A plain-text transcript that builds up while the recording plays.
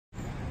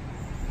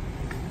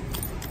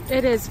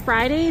It is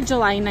Friday,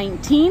 July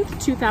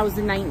 19th,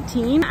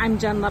 2019. I'm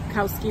Jen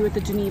Lepkowski with the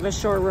Geneva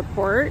Shore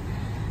Report.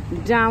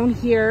 Down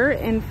here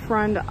in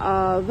front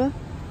of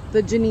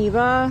the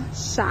Geneva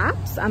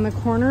Shops on the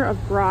corner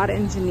of Broad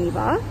and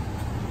Geneva.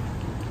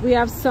 We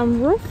have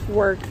some roof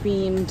work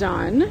being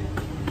done.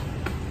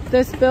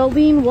 This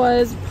building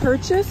was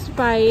purchased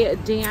by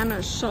Dan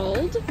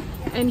Schuld,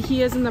 and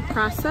he is in the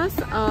process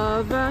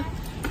of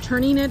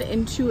turning it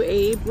into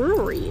a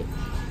brewery.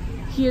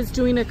 He is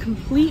doing a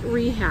complete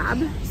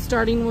rehab,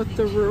 starting with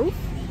the roof,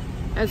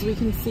 as we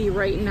can see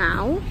right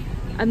now.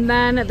 And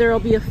then there will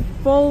be a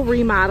full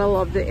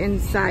remodel of the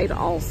inside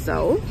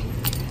also.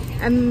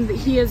 And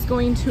he is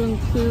going to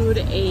include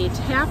a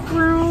tap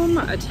room,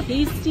 a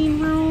tasting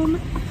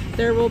room.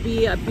 There will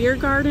be a beer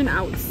garden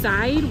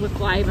outside with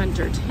live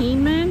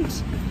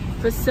entertainment,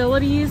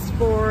 facilities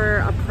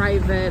for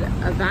private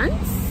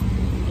events.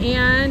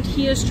 And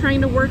he is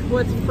trying to work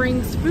with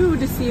Frank's Food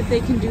to see if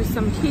they can do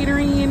some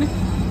catering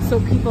so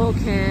people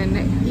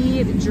can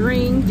eat,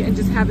 drink, and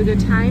just have a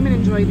good time and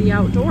enjoy the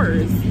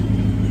outdoors.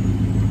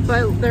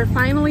 But they're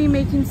finally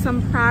making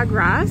some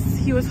progress.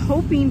 He was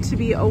hoping to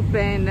be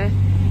open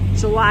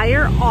July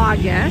or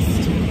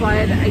August,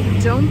 but I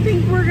don't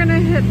think we're gonna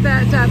hit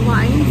that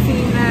deadline,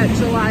 seeing that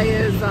July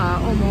is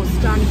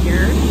almost done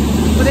here.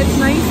 But it's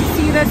nice to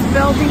see this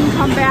building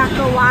come back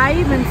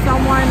alive and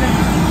someone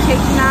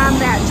taking on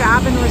that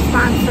job and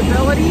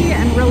responsibility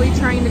and really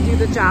trying to do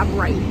the job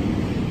right.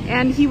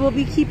 And he will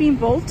be keeping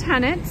both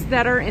tenants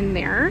that are in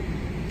there.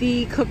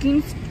 The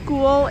cooking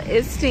school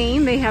is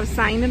staying. They have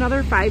signed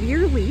another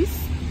 5-year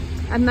lease.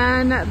 And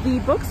then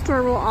the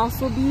bookstore will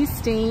also be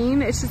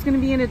staying. It's just gonna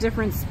be in a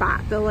different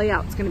spot. The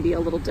layout's gonna be a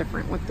little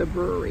different with the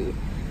brewery.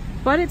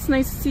 But it's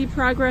nice to see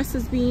progress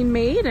is being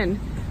made, and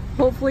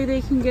hopefully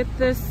they can get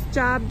this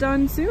job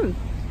done soon.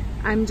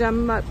 I'm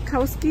Jen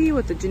Lepkowski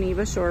with the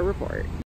Geneva Shore Report.